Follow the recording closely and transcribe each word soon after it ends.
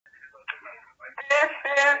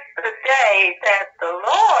day that the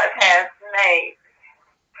Lord has made.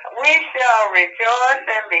 We shall rejoice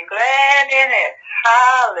and be glad in it.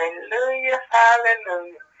 Hallelujah,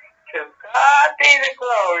 hallelujah. To God be the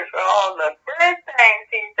glory for all the good things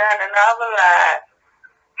he's done in our lives.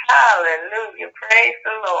 Hallelujah, praise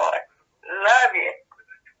the Lord. Love you.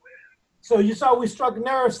 So you saw we struck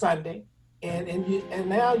nerve Sunday, and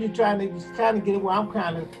now you're trying to kind of get where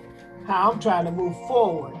how I'm trying to move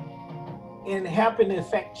forward in helping to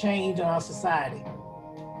affect change in our society.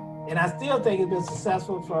 And I still think it's been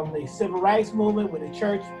successful from the civil rights movement, where the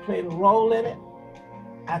church played a role in it.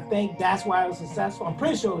 I think that's why it was successful. I'm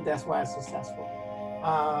pretty sure that's why it's successful.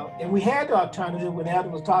 And we had the alternative when Elder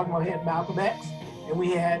was talking about, we had Malcolm X and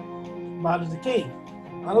we had Martin Luther King.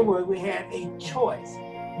 In other words, we had a choice.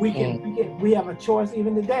 We have a choice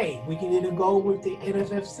even today. We can either go with the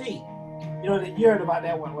NFFC. You know, you heard about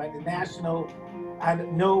that one, right? The National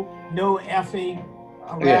No Effing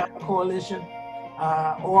Around Coalition,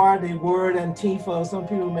 or the word Antifa, some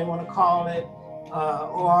people may want to call it,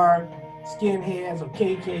 or skinheads or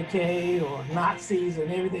KKK or Nazis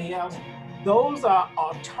and everything else. Those are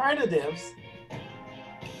alternatives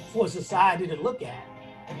for society to look at.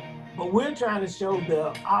 But we're trying to show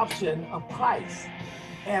the option of Christ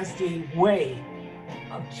as the way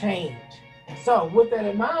of change. So with that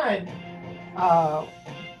in mind,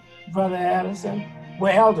 Brother Addison,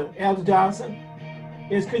 Elder Johnson,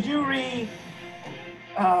 could you read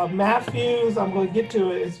Matthew's, I'm going to get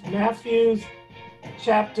to it, it's Matthew's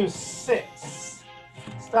chapter 6,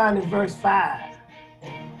 starting in verse 5.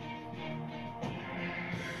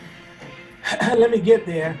 Let me get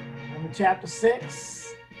there. I'm in chapter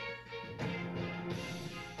 6.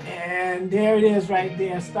 And there it is right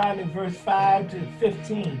there, starting in verse 5 to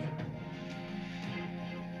 15.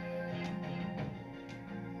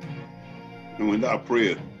 And when thou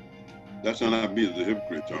prayest, thou shalt not be as the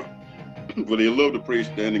hypocrites are. For they love to pray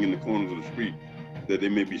standing in the corners of the street, that they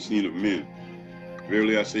may be seen of men.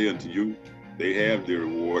 Verily I say unto you, they have their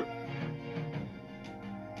reward.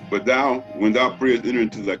 But thou, when thou prayest, enter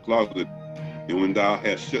into thy closet, and when thou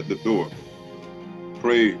hast shut the door,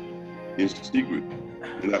 pray in secret,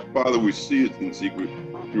 and thy Father which seeth in secret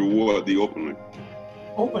reward thee openly.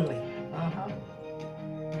 Openly.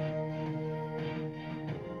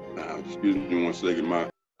 Excuse me 1 second.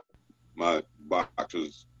 My box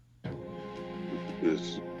is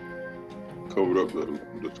covered up the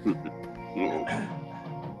scripture.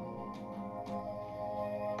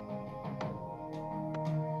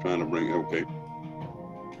 Trying to bring, okay.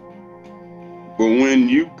 But when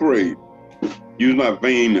you pray, use not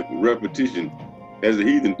vain repetition as the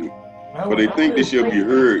heathen do, for they think they shall be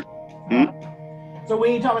heard. So we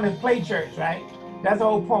ain't talking this play church, right? That's the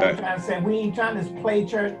whole point we're trying to say. We ain't trying this play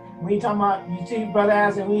church. We ain't talking about, you see, Brother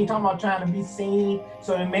Addison, we ain't talking about trying to be seen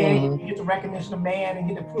so the man you get the recognition of man and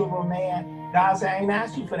get the approval of man. God said, I ain't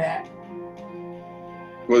asked you for that.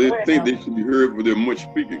 Well, they think they should be heard for their much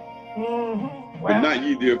speaking. Well, but not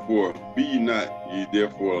ye therefore, be ye not ye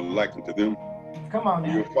therefore like unto them. Come on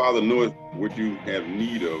now. Your Father knoweth what you have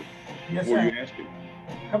need of before you ask him.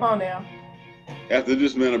 Come on now. After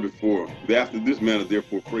this manner therefore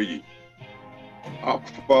pray ye. Our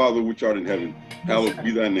Father which art in heaven, hallowed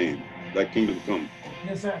be thy name. Thy kingdom come.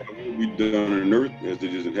 Yes, sir. Thy will be done on earth as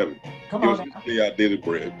it is in heaven. Come Give on. us this day our daily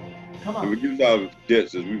bread. Come on. And forgive us our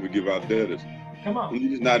debts as we forgive our debtors. Come on. And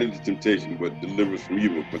lead us not into temptation, but deliver us from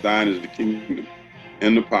evil. For thine is the kingdom,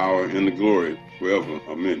 and the power, and the glory forever.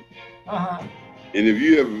 Amen. And if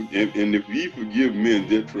ye forgive men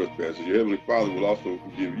their trespasses, your heavenly Father will also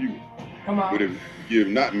forgive you. Come on. But if you forgive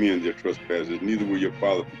not men their trespasses, neither will your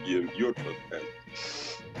Father forgive your trespasses.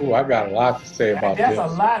 Oh, I got a lot to say about this.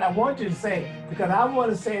 That's a lot I want you to say, because I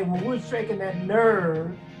want to say when we're striking that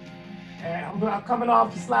nerve, and I'm coming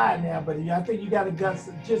off the slide now, but I think you got a gist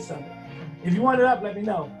of it. If you want it up, let me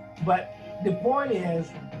know. But the point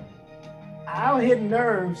is, I'll hit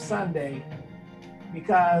nerves Sunday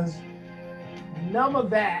because none of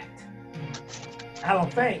that, I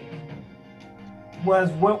don't think, was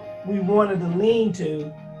what we wanted to lean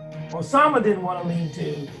to, or some didn't want to lean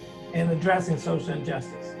to in addressing social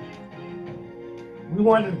injustice. We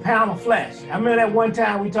wanted a pound of flesh. I remember that one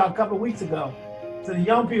time we talked a couple of weeks ago. So the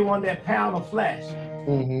young people wanted that pound of flesh.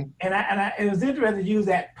 And it was interesting to use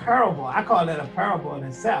that parable. I call that a parable in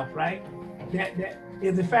itself, right? That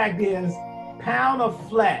is, the fact is, pound of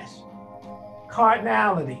flesh,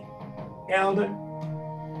 carnality, Elder.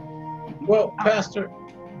 Well, Pastor,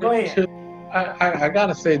 go ahead. I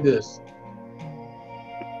gotta say this.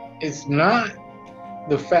 It's not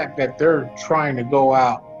the fact that they're trying to go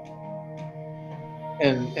out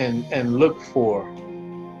and look for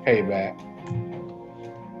payback.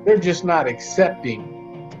 They're just not accepting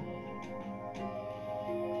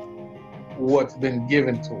what's been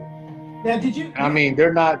given to them. Now, did you? I mean,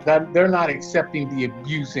 they're not accepting the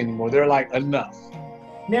abuse anymore. They're like, enough.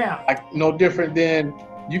 Now, like no different than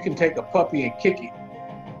you can take a puppy and kick it,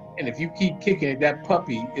 and if you keep kicking it, that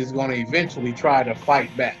puppy is going to eventually try to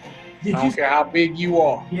fight back. I don't care how big you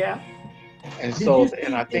are. Yeah. And so,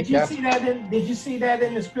 and I think that's. Did you see that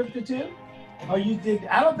in the scripture too? Or you did?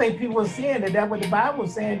 I don't think people are seeing that. That's what the Bible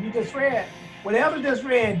is saying. You just read. Whatever just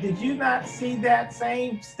read, did you not see that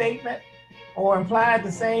same statement or implied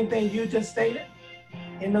the same thing you just stated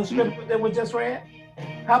in those scriptures that were just read?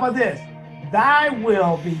 How about this? Thy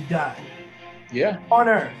will be done. Yeah. On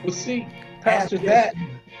earth. Well, see, Pastor, that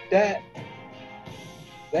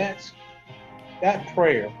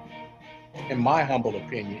prayer, in my humble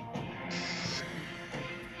opinion,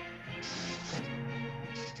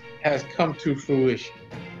 has come to fruition.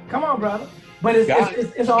 Come on, brother. But it's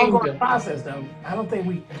an ongoing process, though. I don't think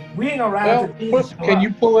we ain't gonna rise to Jesus. Can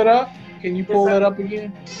you pull it up? Can you pull it up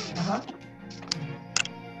again? Uh-huh.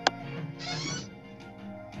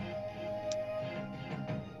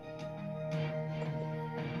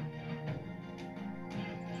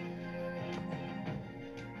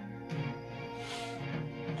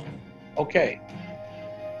 Okay.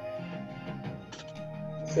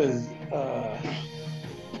 It says,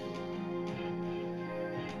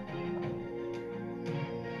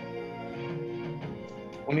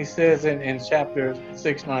 when he says in chapter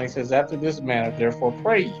 6:9, he says, after this manner, therefore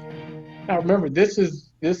pray ye. Now remember, this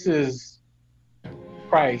is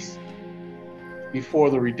Christ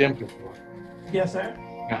before the redemptive work. Yes, sir.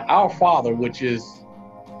 Now our Father, which is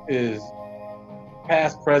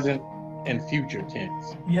past, present, and future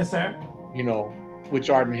tense. Yes, sir. You know, which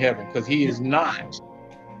art in heaven, because he is not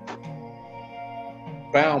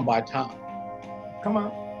bound by time. Come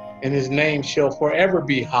on. And his name shall forever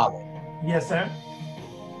be hallowed. Yes, sir.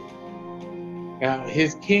 Now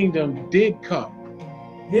his kingdom did come.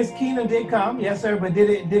 His kingdom did come, yes, sir. But did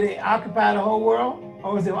it occupy the whole world,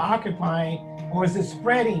 or is it occupying, or is it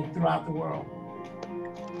spreading throughout the world?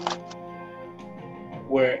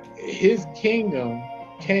 Where his kingdom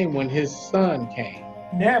came when his son came.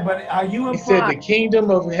 Yeah, but are you implying? He said the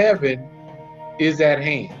kingdom of heaven is at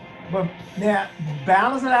hand. But now,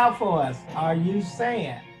 balance it out for us. Are you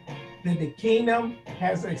saying that the kingdom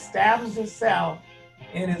has established itself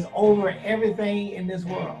and is over everything in this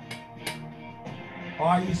world? Or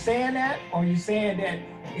are you saying that? Or are you saying that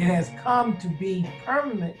it has come to be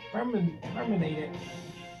permeated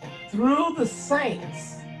through the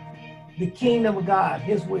saints, the kingdom of God,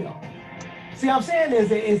 his will? See, what I'm saying is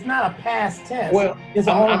that it's not a past tense. Well, it's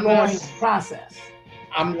an ongoing process.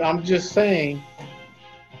 I'm just saying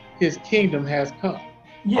his kingdom has come.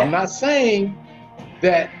 Yeah. I'm not saying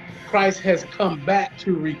that Christ has come back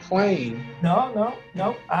to reclaim. No.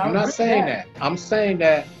 I'm not saying that. I'm saying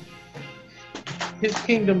that his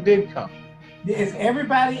kingdom did come. Is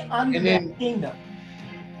everybody under that kingdom?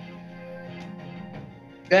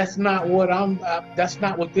 That's not what that's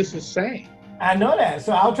not what this is saying. I know that.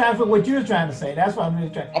 So I'll try to figure what you're trying to say. That's what I'm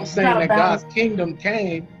really trying. I'm saying that God's kingdom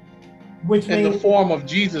came in the form of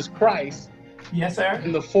Jesus Christ. Yes, sir.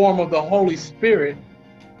 In the form of the Holy Spirit.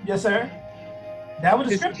 Yes, sir. That was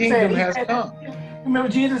the his scripture kingdom said. has come. Remember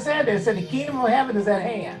Jesus said that. He said the kingdom of heaven is at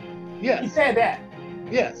hand. Yes. He said that.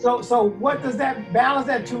 Yes. So what does that balance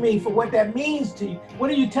that to me for what that means to you?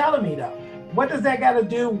 What are you telling me though? What does that got to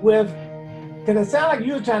do with? Because it sounds like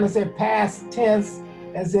you were trying to say past tense,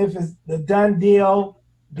 as if it's the done deal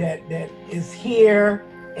that is here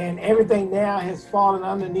and everything now has fallen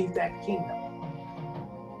underneath that kingdom.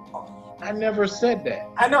 I never said that.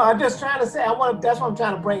 I know. I'm just trying to say. That's what I'm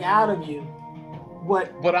trying to bring out of you.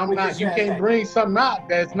 But I'm not. You can't bring something out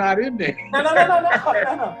that's not in there. No. That's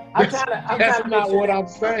not what I'm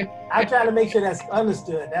saying. I'm trying to make sure that's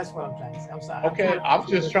understood. That's what I'm trying to say. I'm sorry. Okay, I'm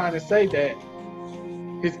just trying to say that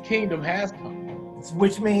his kingdom has come.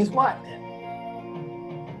 Which means what then?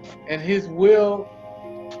 And his will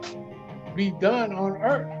be done on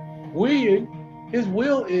earth. His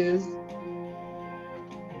will is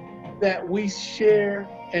that we share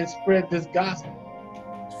and spread this gospel.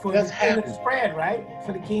 For the kingdom to spread, right?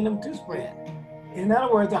 For the kingdom to spread. In other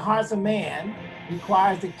words, the hearts of man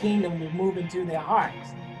requires the kingdom to move into their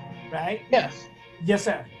hearts, right? Yes. Yes,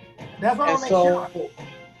 sir. That's what I'm making sure.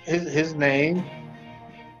 His name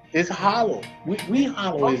is hallowed. We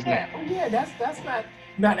hallow his name. Oh yeah, that's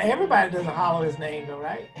not everybody doesn't hallow his name though,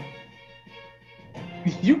 right?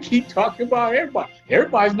 You keep talking about everybody.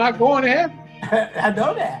 Everybody's not going to heaven. I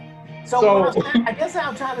know that. So I guess what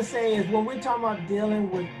I'm trying to say is when we're talking about dealing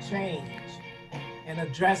with change and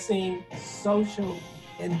addressing social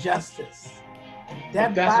and justice.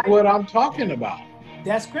 That's what I'm talking about.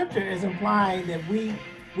 That scripture is implying that we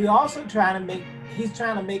also trying to make, he's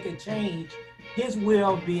trying to make a change. His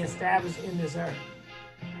will be established in this earth.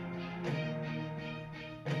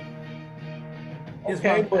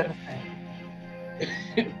 Okay, but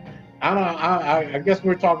I guess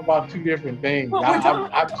we're talking about two different things. Well,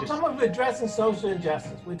 I'm addressing social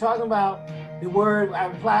injustice. We're talking about the word I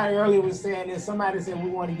replied earlier was saying is somebody said we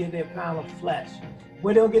want to get their pound of flesh.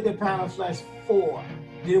 What they'll get their pound of flesh for?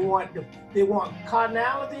 Do they want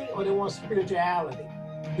carnality or they want spirituality?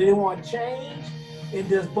 Do they want change? And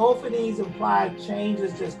does both of these imply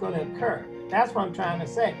changes that's going to occur? That's what I'm trying to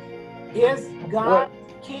say. Is God's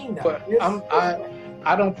kingdom? But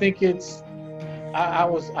I don't think it's.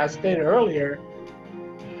 I stated earlier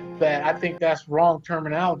that I think that's wrong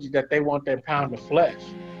terminology, that they want their pound of flesh.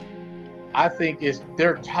 I think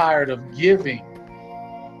they're tired of giving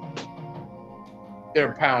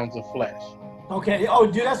their pounds of flesh. Okay. Oh,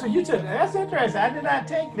 dude, that's what you took. That's interesting. I did not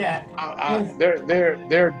take that.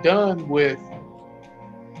 They're done with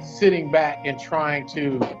sitting back and trying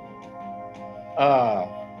to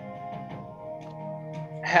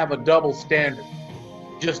have a double standard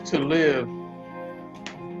just to live,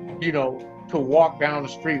 you know, to walk down the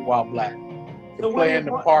street while black, to play in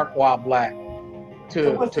the park while black,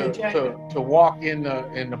 to walk in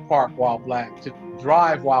the park while black, to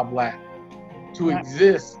drive while black, to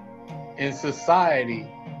exist in society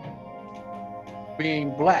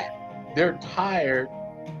being black. They're tired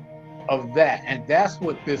of that, and that's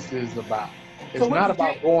what this is about. It's not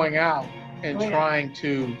about going out and trying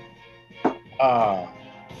to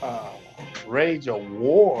rage a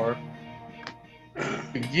war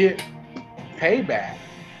to get payback.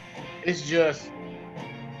 It's just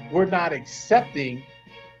we're not accepting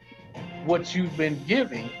what you've been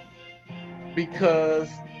giving because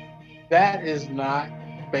that is not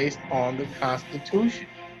based on the Constitution.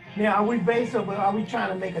 Now, are we trying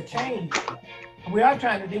to make a change? We are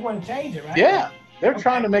trying to, they want to change it, right? Yeah, they're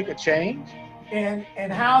trying to make a change. And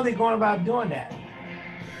how are they going about doing that?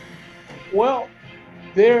 Well,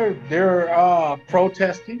 they're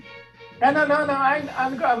protesting.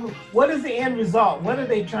 No. What is the end result? What are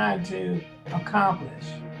they trying to accomplish?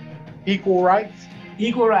 Equal rights.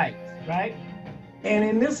 Equal rights, right? And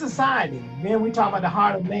in this society, then we talk about the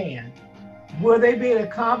heart of man. Will they be able to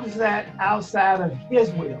accomplish that outside of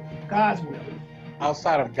his will, God's will?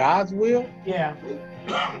 Outside of God's will? Yeah.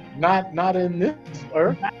 Not in this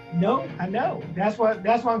earth. No, I know. That's what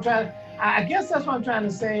I'm trying to, I guess that's what I'm trying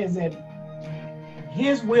to say is that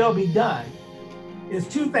his will be done. There's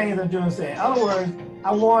two things I'm doing to say. In other words,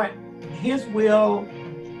 I want his will,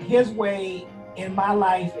 his way in my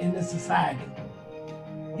life, in this society.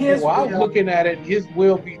 I was looking at it, his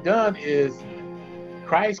will be done is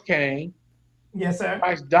Christ came. Yes, sir.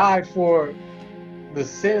 Christ died for the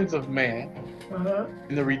sins of man.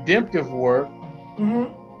 And the redemptive work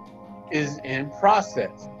is in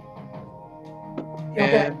process.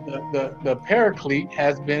 And the paraclete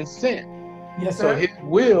has been sent. Yes, sir. So his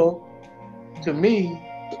will, to me,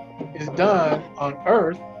 is done on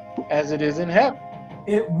earth as it is in heaven.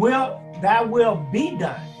 That will be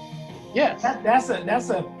done. Yes. That's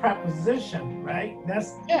a preposition, right?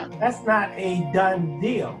 That's not a done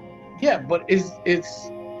deal. Yeah, but it's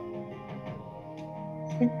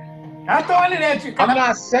I'm throwing it at you. I'm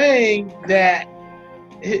not saying that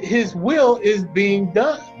his will is being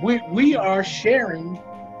done. We are sharing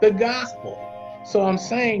the gospel. So I'm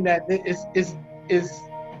saying that it's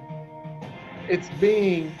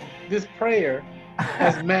being, this prayer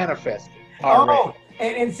has manifested already. Oh,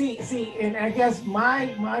 and see, and I guess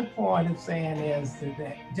my point of saying is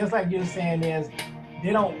that, just like you're saying is,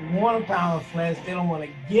 they don't want a pound of flesh, they don't want to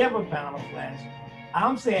give a pound of flesh.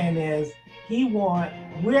 I'm saying is,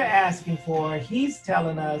 we're asking for, he's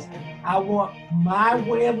telling us, I want my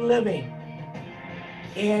way of living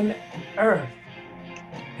in earth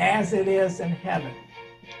as it is in heaven.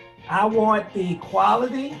 I want the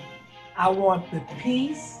equality, I want the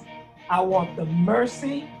peace, I want the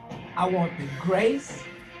mercy, I want the grace,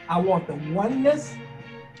 I want the oneness,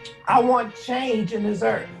 I want change in this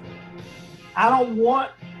earth. I don't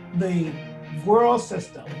want the world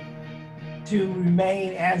system to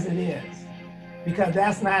remain as it is, because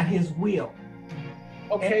that's not his will.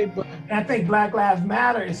 Okay, but I think Black Lives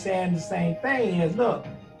Matter is saying the same thing, is look,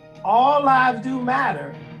 all lives do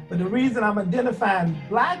matter, but the reason I'm identifying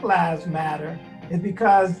Black Lives Matter is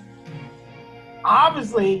because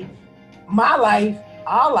obviously my life,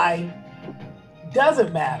 our life,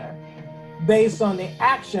 doesn't matter based on the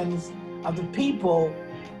actions of the people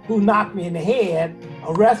who knock me in the head,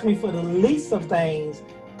 arrest me for the least of things,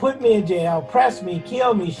 put me in jail, press me,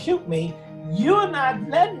 kill me, shoot me, you're not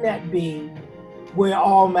letting that be where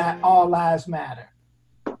all lives matter.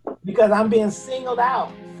 Because I'm being singled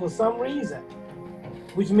out for some reason,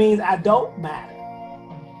 which means I don't matter.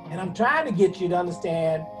 And I'm trying to get you to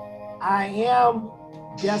understand, I am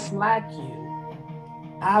just like you.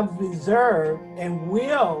 I've reserved and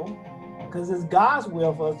will, because it's God's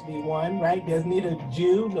will for us to be one, right? There's neither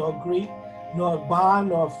Jew nor Greek, nor bond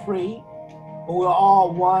nor free, but we're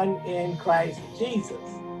all one in Christ Jesus.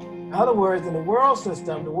 In other words, in the world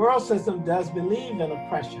system does believe in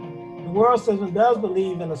oppression. The world system does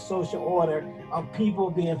believe in a social order of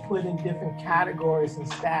people being put in different categories and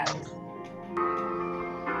status.